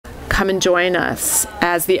come and join us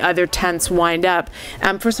as the other tents wind up.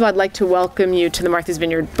 First of all, I'd like to welcome you to the Martha's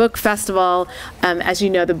Vineyard Book Festival. As you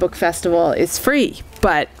know, the Book Festival is free,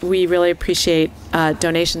 but we really appreciate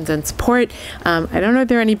donations and support. I don't know if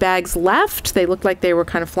there are any bags left. They look like they were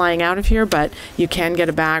kind of flying out of here, but you can get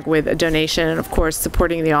a bag with a donation, and of course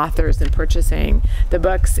supporting the authors and purchasing the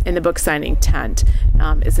books in the book signing tent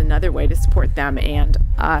is another way to support them and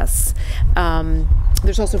us.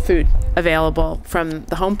 There's also food available from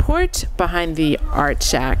the home port behind the Art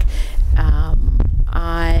Shack.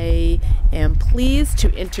 I am pleased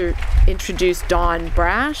to introduce Dawn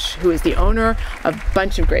Braasch, who is the owner of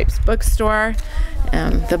Bunch of Grapes Bookstore,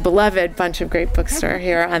 the beloved Bunch of Grape Bookstore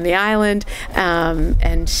here on the island,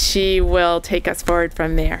 and she will take us forward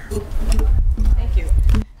from there. Thank you.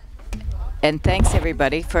 And thanks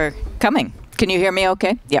everybody for coming. Can you hear me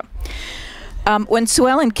okay? Yep. When Sue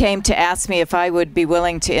Ellen came to ask me if I would be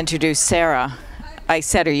willing to introduce Sarah, I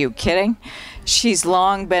said, "Are you kidding?" She's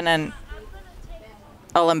long been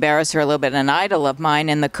I'll embarrass her a little bit, an idol of mine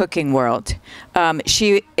in the cooking world.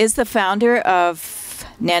 She is the founder of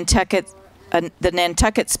Nantucket, the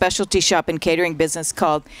Nantucket specialty shop and catering business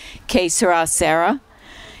called Que Sera Sarah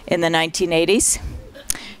in the 1980s.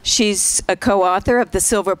 She's a co-author of the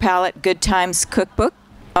Silver Palette Good Times Cookbook,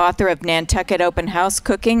 author of Nantucket Open House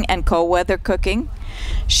Cooking and Cold Weather Cooking.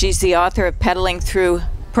 She's the author of Pedaling Through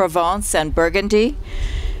Provence and Burgundy,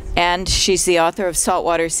 and she's the author of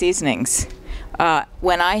Saltwater Seasonings.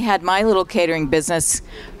 When I had my little catering business,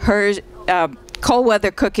 her Cold Weather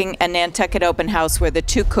Cooking and Nantucket Open House were the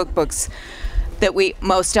two cookbooks that we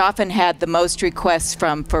most often had the most requests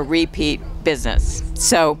from for repeat business.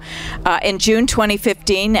 So in June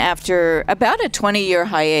 2015, after about a 20-year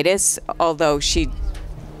hiatus, although she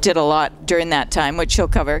did a lot during that time, which she'll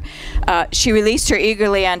cover, she released her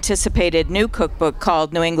eagerly anticipated new cookbook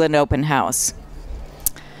called New England Open House.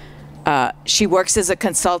 She works as a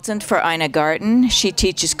consultant for Ina Garten. She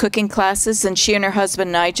teaches cooking classes, and she and her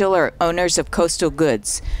husband Nigel are owners of Coastal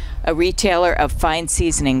Goods, a retailer of fine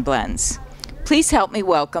seasoning blends. Please help me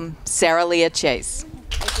welcome Sarah Leah Chase.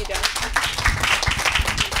 Thank you,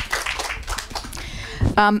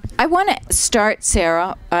 Dawn. I want to start,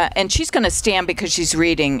 Sarah, and she's going to stand because she's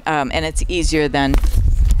reading, and it's easier than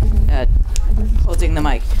holding the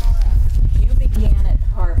mic. You began at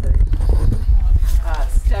Harvard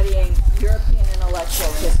studying European intellectual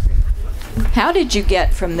history. How did you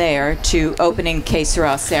get from there to opening Que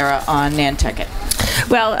Sera Sarah on Nantucket?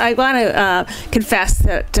 Well, I want to confess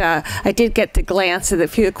that I did get to glance at a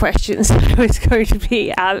few questions that I was going to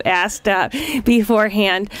be asked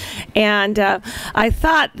beforehand, and I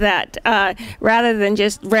thought that rather than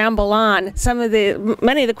just ramble on,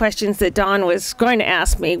 many of the questions that Dawn was going to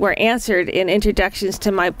ask me were answered in introductions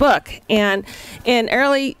to my book. And in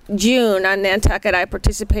early June on Nantucket, I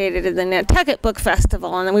participated in the Nantucket Book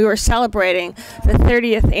Festival, and we were celebrating the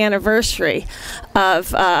 30th anniversary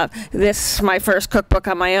of my first cookbook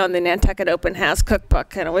on my own, the Nantucket Open House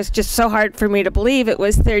Cookbook. And it was just so hard for me to believe it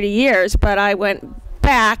was 30 years, but I went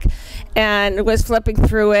back and was flipping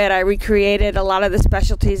through it. I recreated a lot of the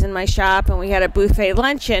specialties in my shop, and we had a buffet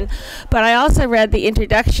luncheon. But I also read the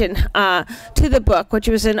introduction to the book, which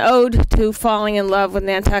was an ode to falling in love with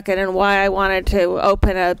Nantucket and why I wanted to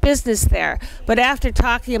open a business there. But after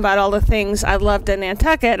talking about all the things I loved in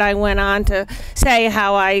Nantucket, I went on to say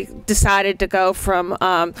how I decided to go from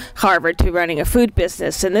Harvard to running a food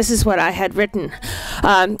business. And this is what I had written.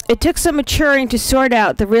 It took some maturing to sort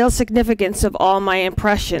out the real significance of all my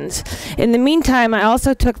impressions. In the meantime, I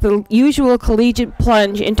also took the usual collegiate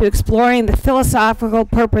plunge into exploring the philosophical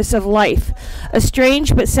purpose of life. A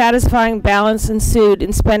strange but satisfying balance ensued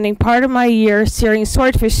in spending part of my year searing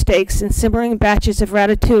swordfish steaks and simmering batches of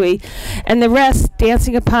ratatouille, and the rest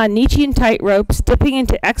dancing upon Nietzschean tightropes, dipping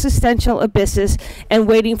into existential abysses, and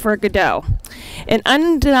waiting for Godot. An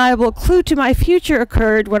undeniable clue to my future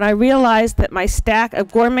occurred when I realized that my stack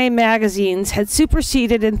of gourmet magazines had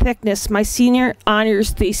superseded in thickness my senior honors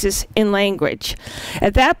thesis in language.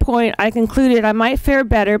 At that point, I concluded I might fare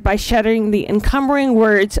better by shuttering the encumbering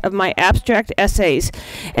words of my abstract essays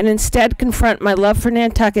and instead confront my love for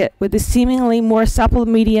Nantucket with the seemingly more supple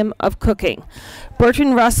medium of cooking.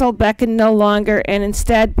 Bertrand Russell beckoned no longer, and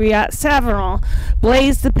instead Brillat Savarin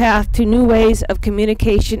blazed the path to new ways of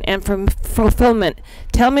communication and fulfillment.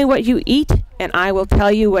 Tell me what you eat, and I will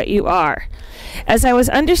tell you what you are. As I was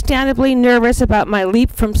understandably nervous about my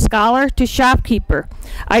leap from scholar to shopkeeper,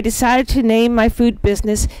 I decided to name my food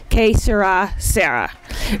business Que Sera Sarah,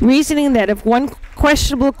 reasoning that if one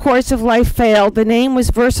questionable course of life failed, the name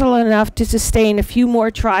was versatile enough to sustain a few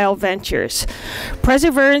more trial ventures.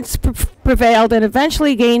 Perseverance prevailed and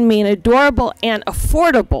eventually gained me an adorable and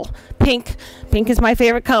affordable pink is my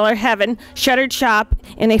favorite color, heaven, shuttered shop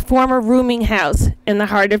in a former rooming house in the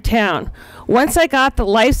heart of town. Once I got the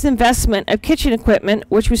life's investment of kitchen equipment,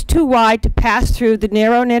 which was too wide to pass through the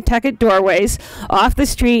narrow Nantucket doorways, off the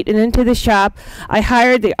street and into the shop, I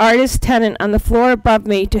hired the artist tenant on the floor above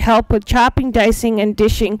me to help with chopping, dicing, and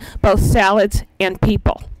dishing both salads and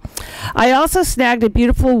people. I also snagged a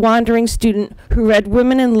beautiful wandering student who read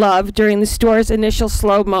Women in Love during the store's initial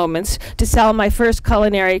slow moments to sell my first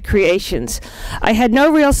culinary creations. I had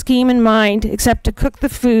no real scheme in mind except to cook the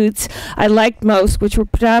foods I liked most, which were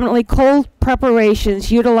predominantly cold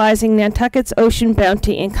preparations utilizing Nantucket's ocean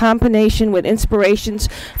bounty in combination with inspirations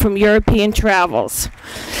from European travels.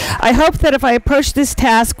 I hoped that if I approached this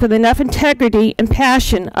task with enough integrity and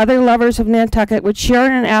passion, other lovers of Nantucket would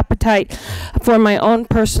share an appetite for my own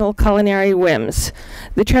personal culinary whims.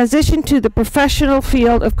 The transition to the professional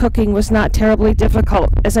field of cooking was not terribly difficult,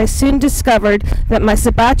 as I soon discovered that my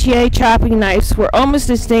sabatier chopping knives were almost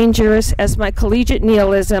as dangerous as my collegiate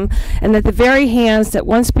nihilism, and that the very hands that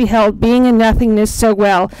once beheld being and nothingness so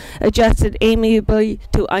well adjusted amiably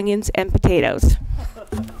to onions and potatoes.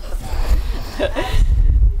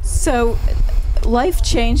 So, life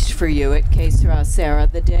changed for you at Que Sera, Sarah,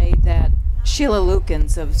 the day that Sheila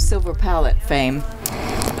Lukens of Silver Palette fame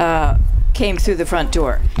came through the front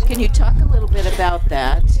door. Can you talk a little bit about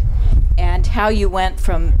that and how you went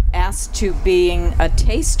from asked to being a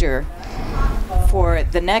taster for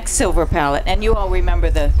the next Silver Palette? And you all remember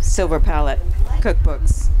the Silver Palette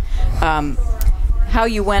cookbooks. How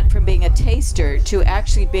you went from being a taster to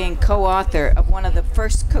actually being co-author of one of the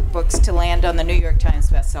first cookbooks to land on the New York Times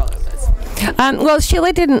bestseller list. Well,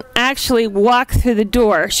 Sheila didn't actually walk through the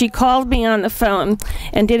door. She called me on the phone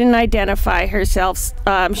and didn't identify herself.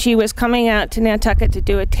 She was coming out to Nantucket to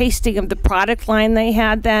do a tasting of the product line they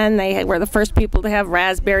had then. They were the first people to have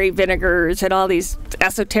raspberry vinegars and all these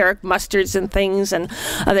esoteric mustards and things. And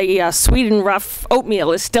the sweet and rough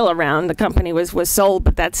oatmeal is still around. The company was sold,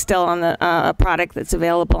 but that's still on the product that's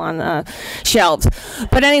available on the shelves.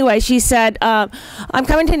 But anyway, she said, I'm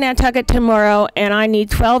coming to Nantucket tomorrow and I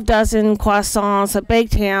need 12 dozen croissants, a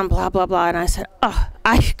baked ham, blah, blah, blah. And I said, oh,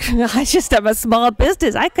 I just have a small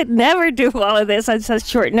business. I could never do all of this on such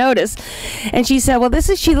short notice. And she said, well, this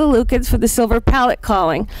is Sheila Lukens for the Silver Palette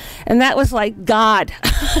calling. And that was like God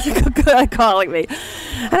calling me.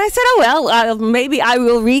 And I said, oh, well, maybe I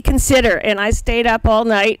will reconsider. And I stayed up all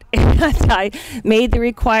night and I made the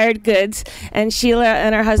required goods. And Sheila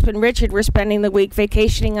and her husband Richard were spending the week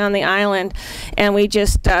vacationing on the island. And we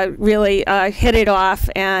just really hit it off.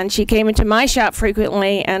 And she came into my shop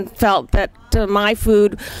frequently and felt that my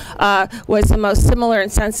food was the most similar in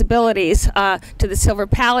sensibilities to the Silver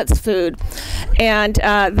Palette's food. And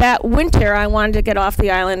that winter, I wanted to get off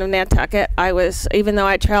the island of Nantucket. Even though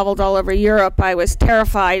I traveled all over Europe, I was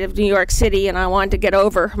terrified of New York City, and I wanted to get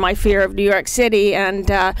over my fear of New York City.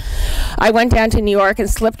 And I went down to New York and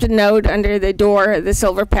slipped a note under the door of the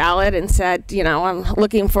Silver Palette and said, you know, I'm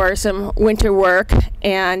looking for some winter work,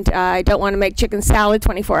 and I don't want to make chicken salad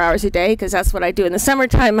 24 hours a day, because that's what I do in the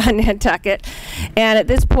summertime on Nantucket. And at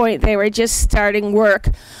this point, they were just starting work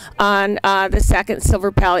on the second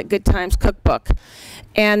Silver Palette Good Times cookbook.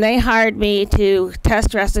 And they hired me to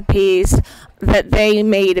test recipes that they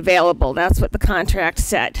made available. That's what the contract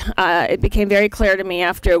said. It became very clear to me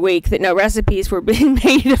after a week that no recipes were being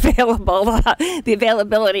made available. The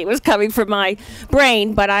availability was coming from my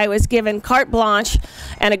brain, but I was given carte blanche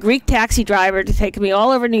and a Greek taxi driver to take me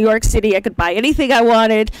all over New York City. I could buy anything I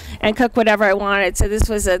wanted and cook whatever I wanted. So this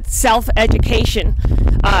was a self-education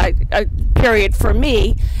period for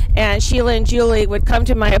me. And Sheila and Julie would come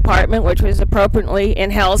to my apartment, which was appropriately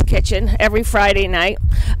in Hell's Kitchen, every Friday night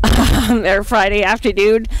or Friday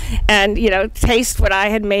afternoon, and taste what I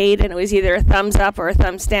had made, and it was either a thumbs up or a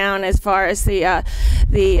thumbs down as far as the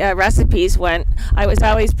recipes went. I was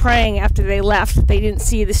always praying after they left that they didn't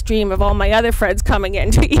see the stream of all my other friends coming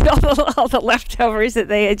in to eat all the leftovers that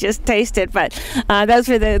they had just tasted. But those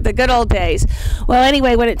were the good old days. Well,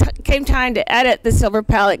 anyway, when it came time to edit the Silver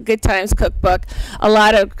Palette Good Times cookbook, a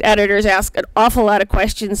lot of editors asked an awful lot of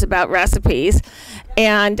questions about recipes,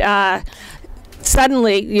 and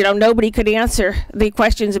suddenly, nobody could answer the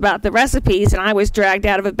questions about the recipes, and I was dragged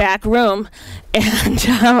out of a back room, and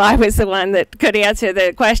I was the one that could answer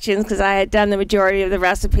the questions because I had done the majority of the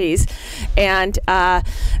recipes, and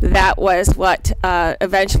that was what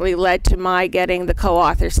eventually led to my getting the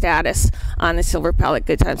co-author status on the Silver Palette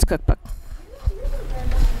Good Times cookbook.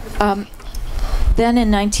 Then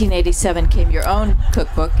in 1987 came your own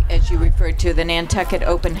cookbook, as you referred to, the Nantucket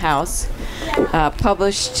Open House.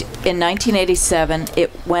 Published in 1987,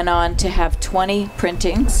 it went on to have 20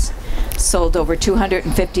 printings, sold over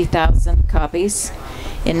 250,000 copies.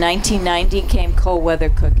 In 1990 came Cold Weather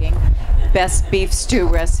Cooking, best beef stew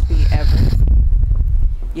recipe ever.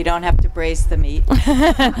 You don't have to braise the meat.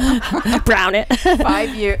 Brown it.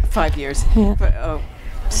 5 years. Yeah.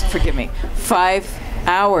 Forgive me. 5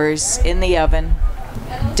 hours in the oven.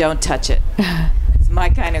 Don't touch it. It's my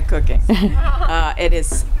kind of cooking. It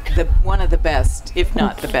is one of the best, if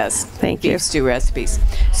not the best, beef stew recipes.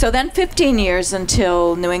 So then 15 years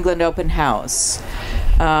until New England Open House,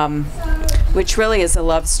 which really is a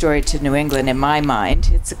love story to New England in my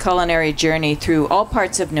mind. It's a culinary journey through all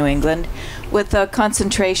parts of New England with a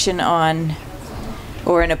concentration on,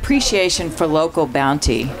 or an appreciation for local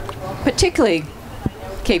bounty, particularly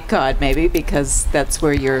Cape Cod, maybe, because that's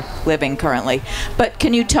where you're living currently. But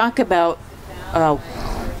can you talk about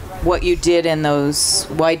what you did in those?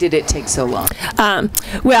 Why did it take so long?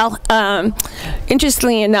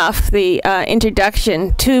 Interestingly enough, the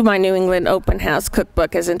introduction to my New England Open House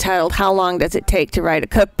cookbook is entitled "How Long Does It Take to Write a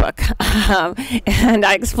Cookbook?" And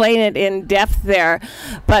I explain it in depth there.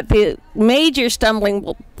 But the major stumbling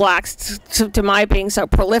blocks to my being so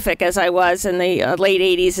prolific as I was in the late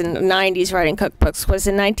 80s and 90s writing cookbooks was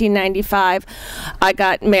in 1995, I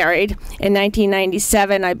got married. In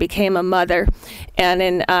 1997, I became a mother. And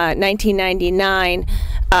in 1999,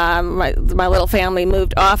 my little family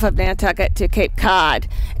moved off of Nantucket to Cape Cod,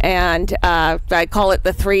 and I call it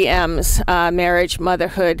the 3 M's, marriage,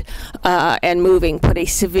 motherhood, and moving, put a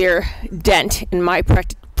severe dent in my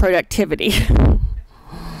productivity.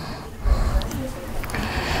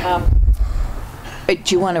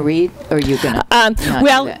 Do you want to read, or are you going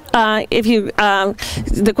to? If you,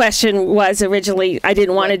 the question was originally, I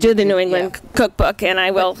didn't want to do the New England cookbook, and I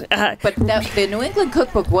will. But the New England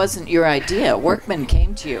cookbook wasn't your idea. Workman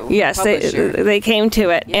came to you. Yes, they came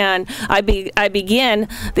to it, and I begin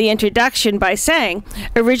the introduction by saying,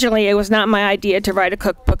 originally it was not my idea to write a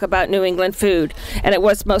cookbook about New England food, and it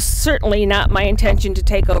was most certainly not my intention to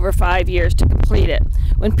take over 5 years to complete it.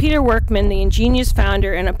 When Peter Workman, the ingenious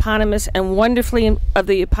founder and eponymous and wonderfully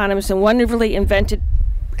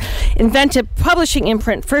inventive publishing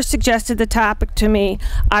imprint, first suggested the topic to me,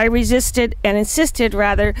 I resisted and insisted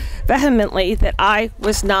rather vehemently that I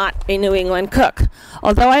was not a New England cook.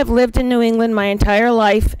 Although I have lived in New England my entire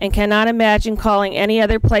life and cannot imagine calling any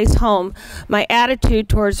other place home, my attitude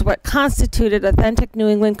towards what constituted authentic New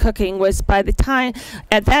England cooking was at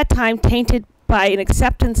that time tainted by an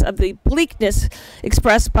acceptance of the bleakness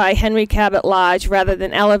expressed by Henry Cabot Lodge rather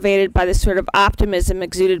than elevated by the sort of optimism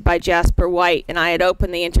exuded by Jasper White. And I had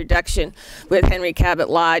opened the introduction with Henry Cabot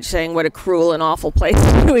Lodge saying what a cruel and awful place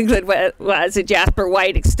New England was, and Jasper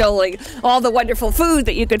White extolling all the wonderful food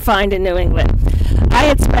that you could find in New England. I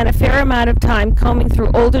had spent a fair amount of time combing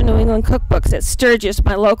through older New England cookbooks at Sturgis,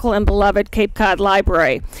 my local and beloved Cape Cod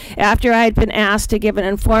library, after I had been asked to give an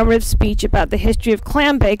informative speech about the history of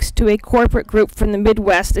clam bakes to a corporate group from the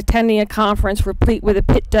Midwest attending a conference replete with a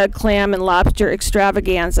pit-dug clam and lobster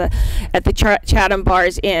extravaganza at the Chatham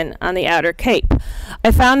Bars Inn on the Outer Cape.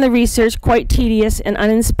 I found the research quite tedious and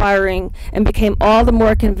uninspiring and became all the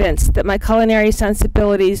more convinced that my culinary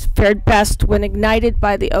sensibilities fared best when ignited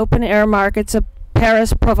by the open-air markets of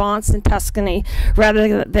Paris, Provence, and Tuscany,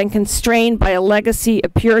 rather than constrained by a legacy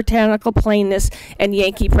of puritanical plainness and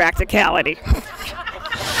Yankee practicality.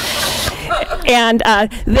 And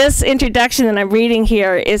this introduction that I'm reading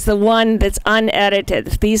here is the one that's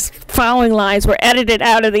unedited. These following lines were edited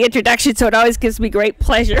out of the introduction, so it always gives me great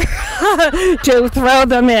pleasure to throw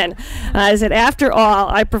them in. I said, after all,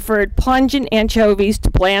 I preferred pungent anchovies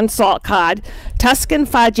to bland salt cod, Tuscan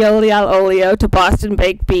fagioli al olio to Boston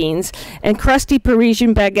baked beans, and crusty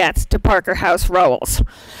Parisian baguettes to Parker House rolls.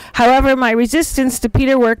 However, my resistance to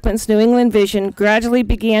Peter Workman's New England vision gradually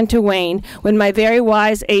began to wane when my very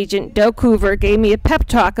wise agent, Doe Coover, gave me a pep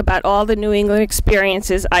talk about all the New England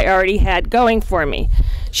experiences I already had going for me.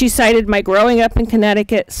 She cited my growing up in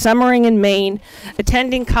Connecticut, summering in Maine,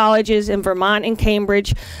 attending colleges in Vermont and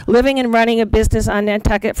Cambridge, living and running a business on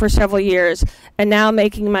Nantucket for several years, and now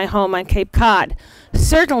making my home on Cape Cod.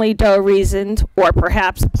 Certainly, Doe reasoned, or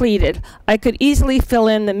perhaps pleaded, I could easily fill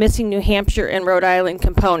in the missing New Hampshire and Rhode Island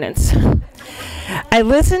components. I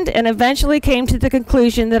listened and eventually came to the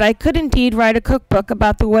conclusion that I could indeed write a cookbook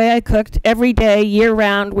about the way I cooked every day,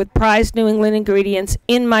 year-round, with prized New England ingredients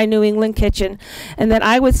in my New England kitchen, and that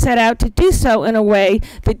I would set out to do so in a way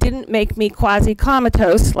that didn't make me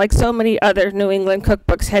quasi-comatose like so many other New England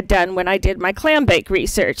cookbooks had done when I did my clam bake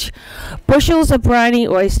research. Bushels of briny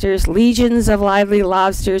oysters, legions of lively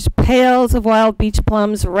lobsters, pails of wild beach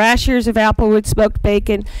plums, rashers of applewood smoked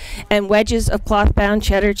bacon, and wedges of cloth-bound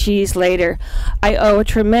cheddar cheese later. I owe a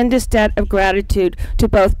tremendous debt of gratitude to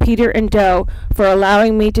both Peter and Doe for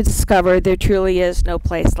allowing me to discover there truly is no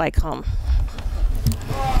place like home.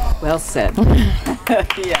 Well said.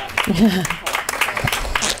 Yeah.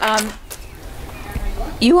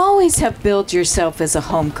 You always have billed yourself as a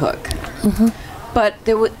home cook. But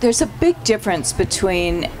there's a big difference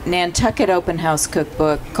between Nantucket Open House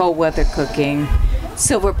Cookbook, Cold Weather Cooking,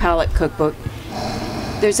 Silver Palette Cookbook.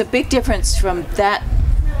 There's a big difference from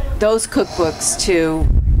those cookbooks to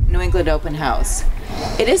New England Open House.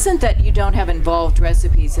 It isn't that you don't have involved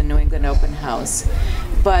recipes in New England Open House,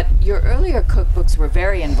 but your earlier cookbooks were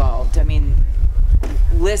very involved. I mean,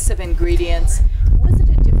 lists of ingredients. Was it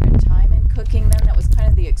a different time in cooking then? That was kind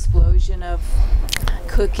of the explosion of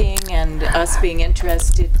cooking and us being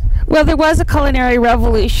interested. Well, there was a culinary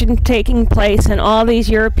revolution taking place, and all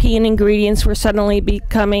these European ingredients were suddenly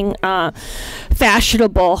becoming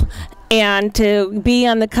fashionable. And to be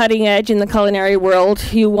on the cutting edge in the culinary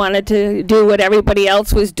world, you wanted to do what everybody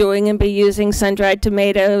else was doing and be using sun-dried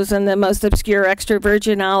tomatoes and the most obscure extra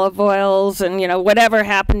virgin olive oils and, you know, whatever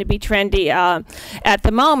happened to be trendy at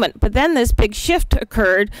the moment. But then this big shift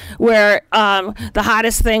occurred where the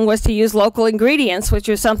hottest thing was to use local ingredients, which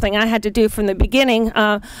was something I had to do from the beginning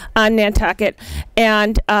on Nantucket.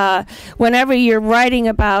 And whenever you're writing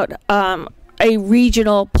about a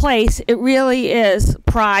regional place, it really is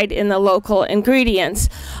pride in the local ingredients.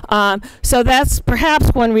 So that's perhaps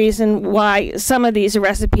one reason why some of these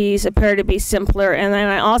recipes appear to be simpler. And then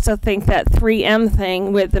I also think that 3M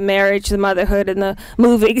thing with the marriage, the motherhood, and the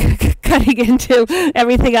moving cutting into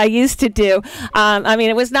everything I used to do. I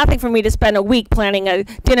mean, it was nothing for me to spend a week planning a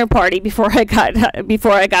dinner party before I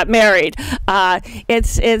got married.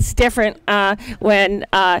 It's different when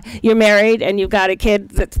you're married and you've got a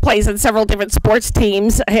kid that plays in several different sports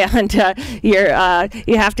teams, and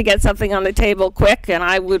you have to get something on the table quick. And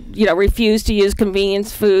I would, refuse to use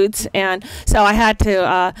convenience foods, and so I had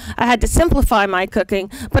to simplify my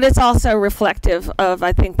cooking. But it's also reflective of,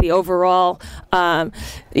 I think, the overall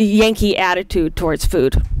Yankee attitude towards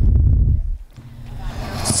food.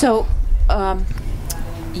 So,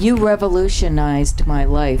 you revolutionized my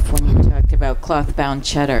life when you talked about cloth-bound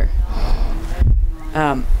cheddar.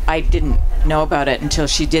 I didn't know about it until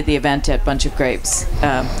she did the event at Bunch of Grapes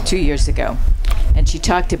 2 years ago. And she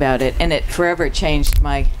talked about it, and it forever changed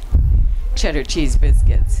my cheddar cheese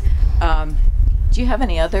biscuits. Do you have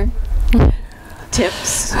any other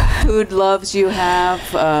tips, food loves you have,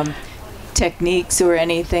 techniques or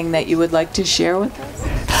anything that you would like to share with us?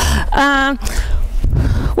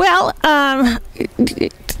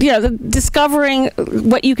 Discovering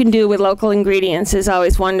what you can do with local ingredients is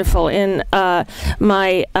always wonderful. In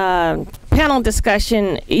my panel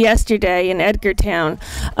discussion yesterday in Edgartown,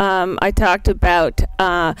 I talked about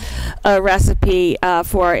a recipe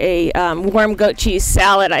for a warm goat cheese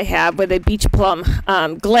salad I have with a beach plum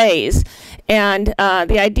glaze. And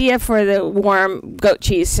the idea for the warm goat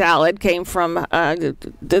cheese salad came from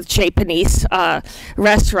the Chez Panisse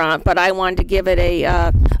restaurant, but I wanted to give it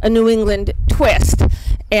a New England twist.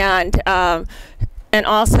 And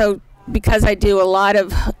also, because I do a lot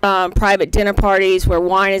of private dinner parties where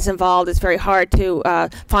wine is involved, it's very hard to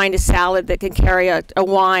find a salad that can carry a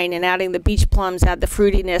wine, and adding the beach plums add the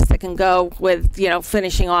fruitiness that can go with,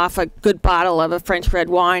 finishing off a good bottle of a French red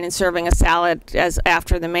wine and serving a salad as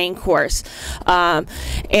after the main course. So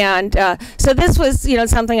this was,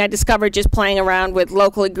 something I discovered just playing around with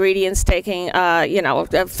local ingredients, taking,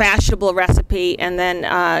 a fashionable recipe and then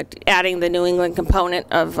adding the New England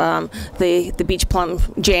component of the beach plum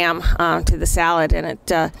jam to the salad, and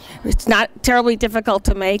it's not terribly difficult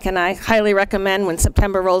to make, and I highly recommend when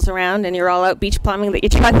September rolls around and you're all out beach plumbing that you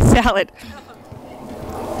try the salad.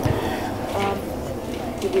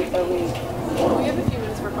 We have a few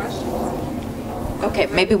minutes for questions. Okay,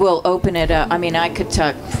 maybe we'll open it up. I mean, I could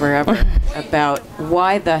talk forever about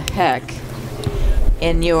why the heck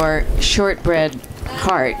in your shortbread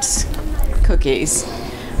hearts cookies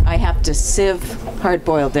I have to sieve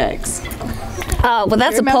hard-boiled eggs. Well,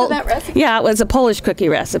 that's a that recipe? Yeah, it was a Polish cookie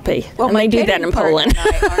recipe. Well, and they do that in Poland. And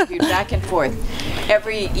I argued back and forth.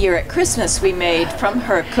 Every year at Christmas, we made from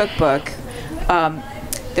her cookbook,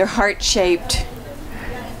 their heart-shaped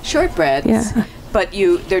shortbreads but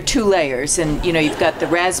there are 2 layers, and you've got the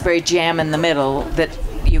raspberry jam in the middle that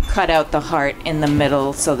you cut out the heart in the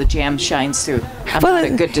middle so the jam shines through. I'm not a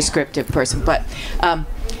good descriptive person, but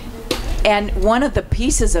and one of the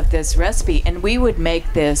pieces of this recipe, and we would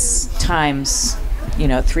make this times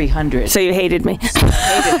 300. So you hated me.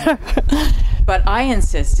 But I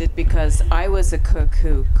insisted, because I was a cook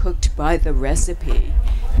who cooked by the recipe,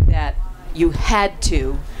 that you had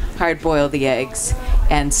to hard-boil the eggs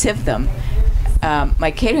and sieve them.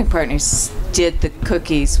 My catering partners did the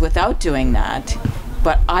cookies without doing that,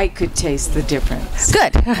 but I could taste the difference.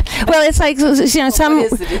 Good. Well, it's like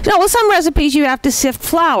some recipes you have to sift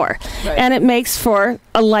flour, right, and it makes for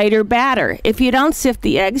a lighter batter. If you don't sift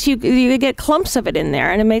the eggs, you get clumps of it in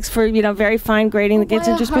there, and it makes for very fine grating that gets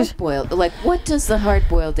into hard-boiled. Like, what does the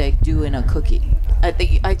hard-boiled egg do in a cookie? I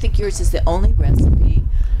think yours is the only recipe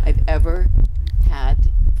I've ever had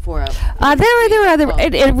for a. There are other.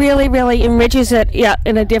 It really enriches it,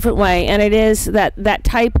 in a different way, and it is that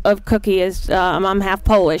type of cookie is. I'm half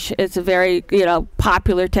Polish. It's a very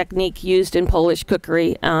popular technique used in Polish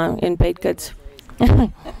cookery in baked goods.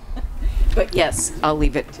 But yes, I'll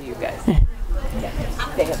leave it to you guys.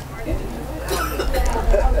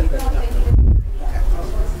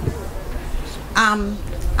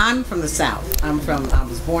 I'm from the South. I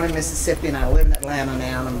was born in Mississippi, and I live in Atlanta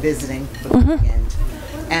now, and I'm visiting for the weekend.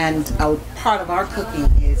 And part of our cooking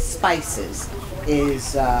is spices,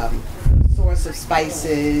 source of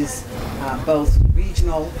spices, both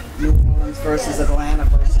regional, New Orleans versus Atlanta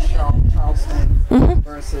versus Charleston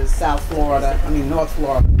versus North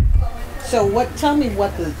Florida. So tell me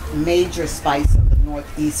what the major spice of the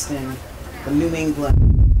Northeastern, the New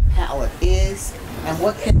England palate is, and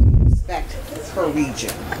what can you expect per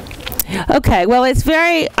region? Okay, well, it's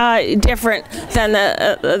very different than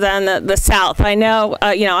the South. I know,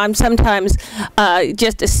 I'm sometimes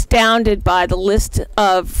just astounded by the list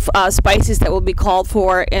of spices that will be called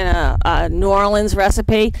for in a New Orleans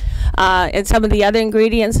recipe and some of the other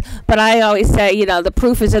ingredients. But I always say, the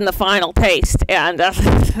proof is in the final taste, and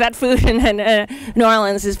that food in New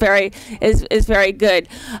Orleans is very good.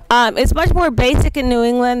 It's much more basic in New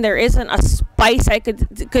England. There isn't a spice I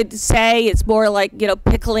could say. It's more like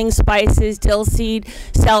pickling spices, dill seed,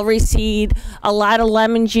 celery seed, a lot of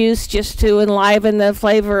lemon juice just to enliven the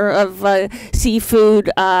flavor of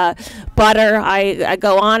seafood, butter. I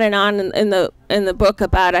go on and on in the book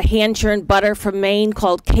about a hand-churned butter from Maine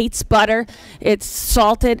called Kate's butter. It's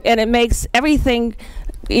salted, and it makes everything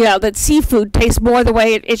that seafood tastes more the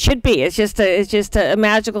way it should be. It's just a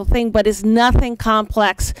magical thing, but it's nothing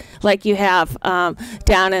complex like you have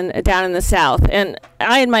down in the South. And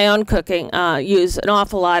I, in my own cooking, use an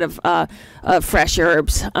awful lot of fresh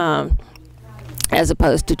herbs as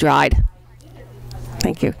opposed to dried.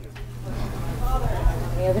 Thank you.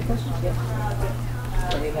 Any other questions?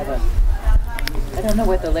 Yeah. We have I don't know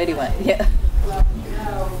where the lady went. Yeah.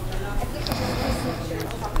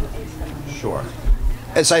 Sure.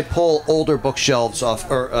 As I pull older bookshelves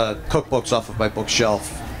off, or cookbooks off of my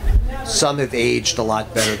bookshelf, some have aged a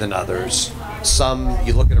lot better than others. Some,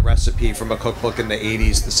 you look at a recipe from a cookbook in the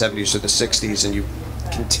 80s, the 70s, or the 60s, and you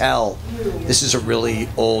can tell this is a really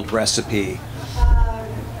old recipe.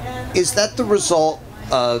 Is that the result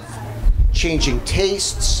of changing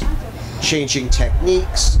tastes, changing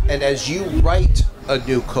techniques, and as you write a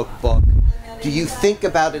new cookbook, do you think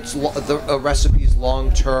about a recipe's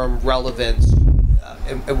long-term relevance?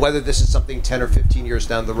 And whether this is something 10 or 15 years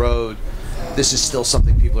down the road, this is still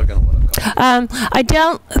something people are going to want to cook? I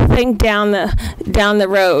don't think down the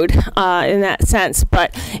road in that sense,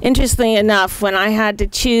 but interestingly enough, when I had to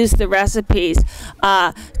choose the recipes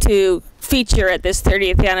to feature at this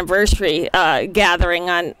 30th anniversary gathering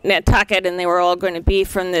on Nantucket, and they were all going to be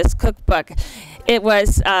from this cookbook, it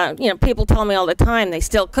was, people tell me all the time they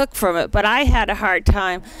still cook from it, but I had a hard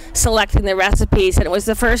time selecting the recipes, and it was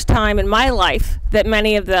the first time in my life that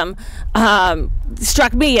many of them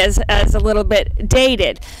struck me as a little bit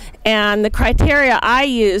dated. And the criteria I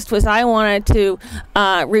used was I wanted to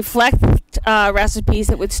reflect recipes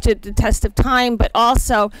that would stood the test of time, but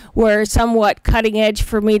also were somewhat cutting edge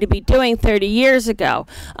for me to be doing 30 years ago.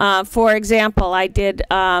 For example, I did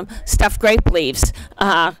stuffed grape leaves,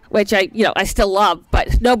 which I still love,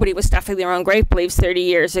 but nobody was stuffing their own grape leaves 30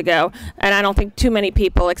 years ago, and I don't think too many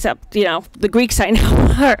people, except the Greeks I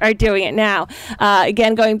know, are doing it now.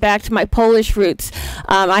 Again, going back to my Polish roots,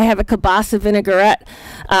 I have a kielbasa vinaigrette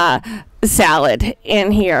salad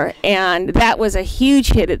in here, and that was a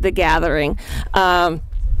huge hit at the gathering, and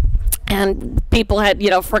people had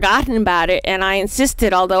forgotten about it, and I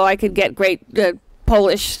insisted, although I could get great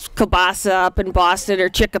Polish kielbasa up in Boston or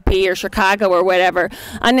Chicopee or Chicago or whatever.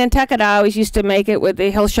 On Nantucket, I always used to make it with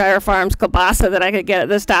the Hillshire Farms kielbasa that I could get at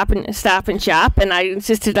the Stop and Shop, and I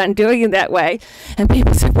insisted on doing it that way. And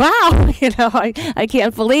people said, "Wow, I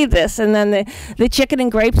can't believe this." And then the chicken and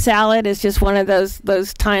grape salad is just one of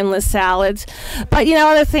those timeless salads. But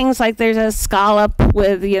other things like there's a scallop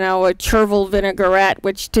with a chervil vinaigrette,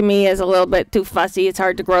 which to me is a little bit too fussy. It's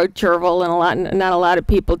hard to grow chervil, and not a lot of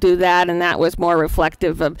people do that. And that was more reflective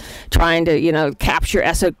of trying to capture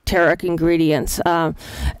esoteric ingredients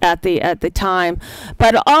at the time.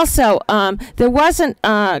 But also there wasn't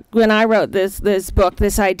when I wrote this book,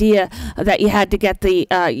 this idea that you had to get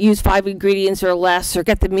use 5 ingredients or less, or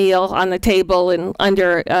get the meal on the table in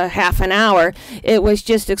under half an hour. It was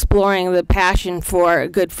just exploring the passion for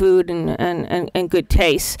good food and good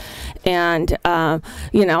taste. And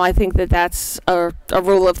I think that's a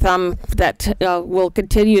rule of thumb that will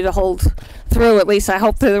continue to hold through, at least I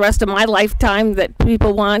hope, through the rest of my lifetime, that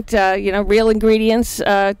people want real ingredients,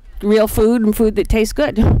 real food, and food that tastes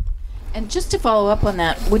good. And just to follow up on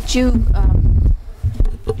that, would you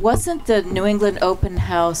wasn't the New England Open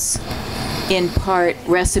House in part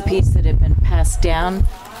recipes that have been passed down?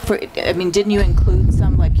 Didn't you include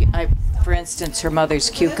some, for instance, her mother's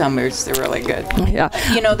cucumbers? They're really good. Yeah.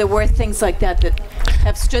 There were things like that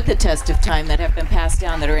have stood the test of time, that have been passed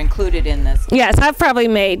down, that are included in this. Yes, I've probably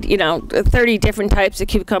made 30 different types of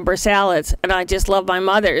cucumber salads, and I just love my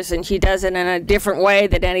mother's, and she does it in a different way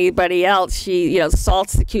than anybody else. She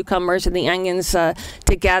salts the cucumbers and the onions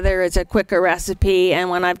together. It's a quicker recipe, and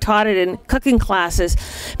when I've taught it in cooking classes,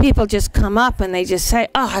 people just come up and they just say,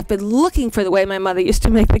 "Oh, I've been looking for the way my mother used to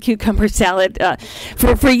make the cucumber salad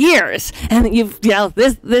for years," and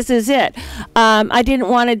this is it. I didn't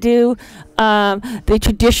want to do the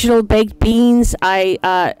traditional baked beans. I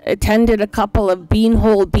attended a couple of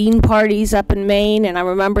whole bean parties up in Maine, and I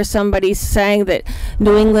remember somebody saying that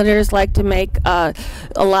New Englanders like to make a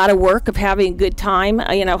lot of work of having a good time.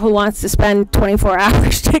 Who wants to spend 24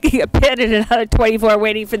 hours taking a pit and another 24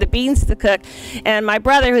 waiting for the beans to cook? And my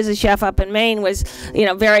brother, who's a chef up in Maine, was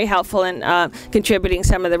very helpful in contributing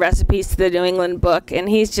some of the recipes to the New England book, and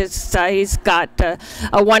he's got a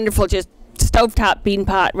wonderful stovetop bean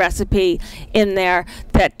pot recipe in there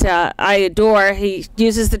that I adore. He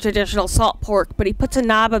uses the traditional salt pork, but he puts a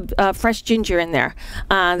knob of fresh ginger in there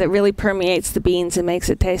that really permeates the beans and makes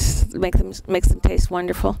them taste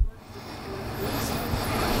wonderful.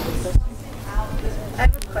 I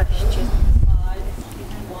have a question.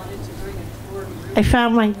 I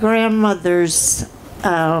found my grandmother's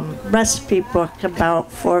recipe book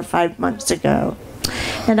about 4 or 5 months ago.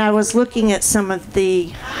 And I was looking at some of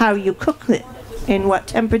how you cook it, in what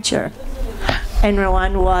temperature. And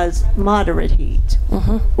one was moderate heat.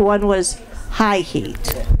 Mm-hmm. One was high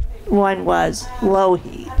heat. One was low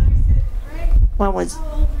heat. One was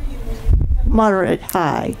moderate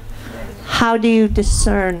high. How do you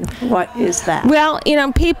discern what is that? Well,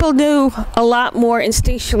 people knew a lot more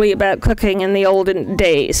instinctually about cooking in the olden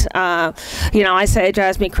days. I say it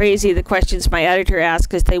drives me crazy, the questions my editor asks,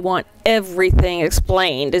 because they want everything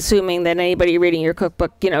explained, assuming that anybody reading your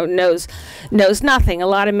cookbook, knows nothing. A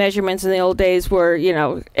lot of measurements in the old days were,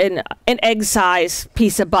 an egg-size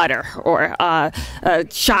piece of butter or a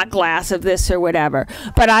shot glass of this or whatever.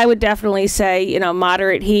 But I would definitely say,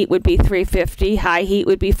 moderate heat would be 350, high heat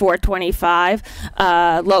would be 425,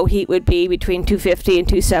 low heat would be between 250 and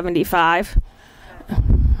 275.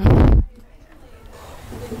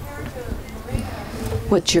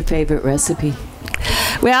 What's your favorite recipe?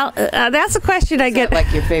 Well, that's a question I get.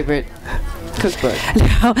 Like your favorite cookbook?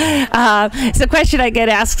 No, it's a question I get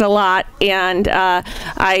asked a lot, and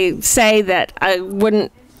I say that I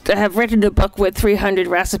wouldn't have written a book with 300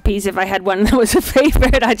 recipes if I had one that was a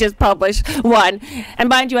favorite. I just published one. And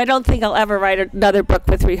mind you, I don't think I'll ever write another book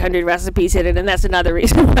with 300 recipes in it, and that's another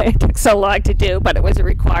reason why it took so long to do, but it was a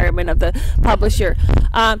requirement of the publisher.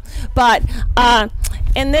 But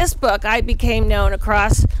in this book, I became known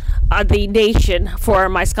across the nation for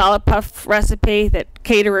my scallop puff recipe that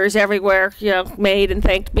caterers everywhere, made and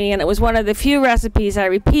thanked me. And it was one of the few recipes I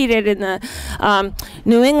repeated in the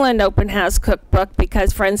New England Open House cookbook,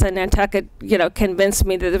 because friends in Nantucket, convinced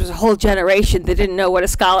me that there was a whole generation that didn't know what a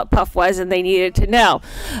scallop puff was and they needed to know.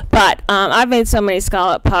 But I've made so many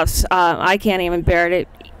scallop puffs, I can't even bear to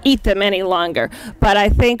eat them any longer. But I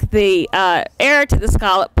think the heir to the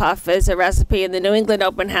scallop puff is a recipe in the New England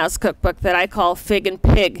Open House cookbook that I call Fig and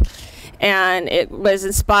Pig. And it was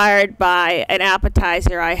inspired by an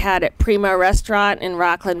appetizer I had at Primo Restaurant in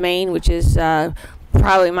Rockland, Maine, which is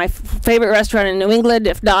probably my favorite restaurant in New England,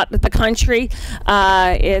 if not the country.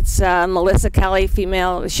 It's Melissa Kelly,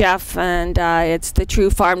 female chef, and it's the True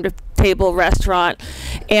Farm to Table restaurant.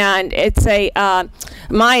 And it's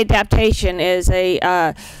my adaptation is a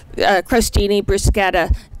crostini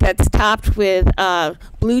bruschetta that's topped with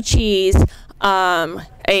blue cheese,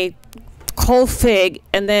 a whole fig,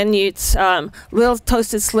 and then it's little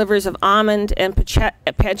toasted slivers of almond and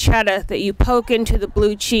pancetta that you poke into the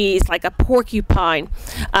blue cheese like a porcupine,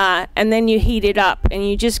 and then you heat it up, and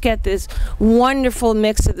you just get this wonderful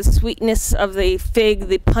mix of the sweetness of the fig,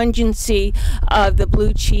 the pungency of the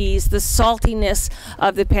blue cheese, the saltiness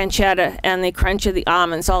of the pancetta, and the crunch of the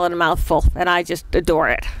almonds, all in a mouthful, and I just adore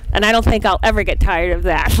it. And I don't think I'll ever get tired of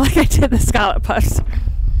that, like I did the scallop puffs.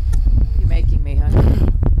 You're making me hungry.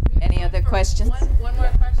 Any other questions? One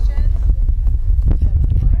more question.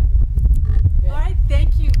 All right,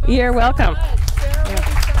 thank you both. You're welcome. Sarah will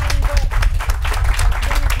be signing books.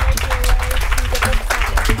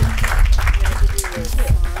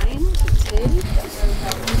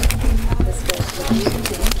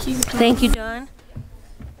 Thank you, Dawn.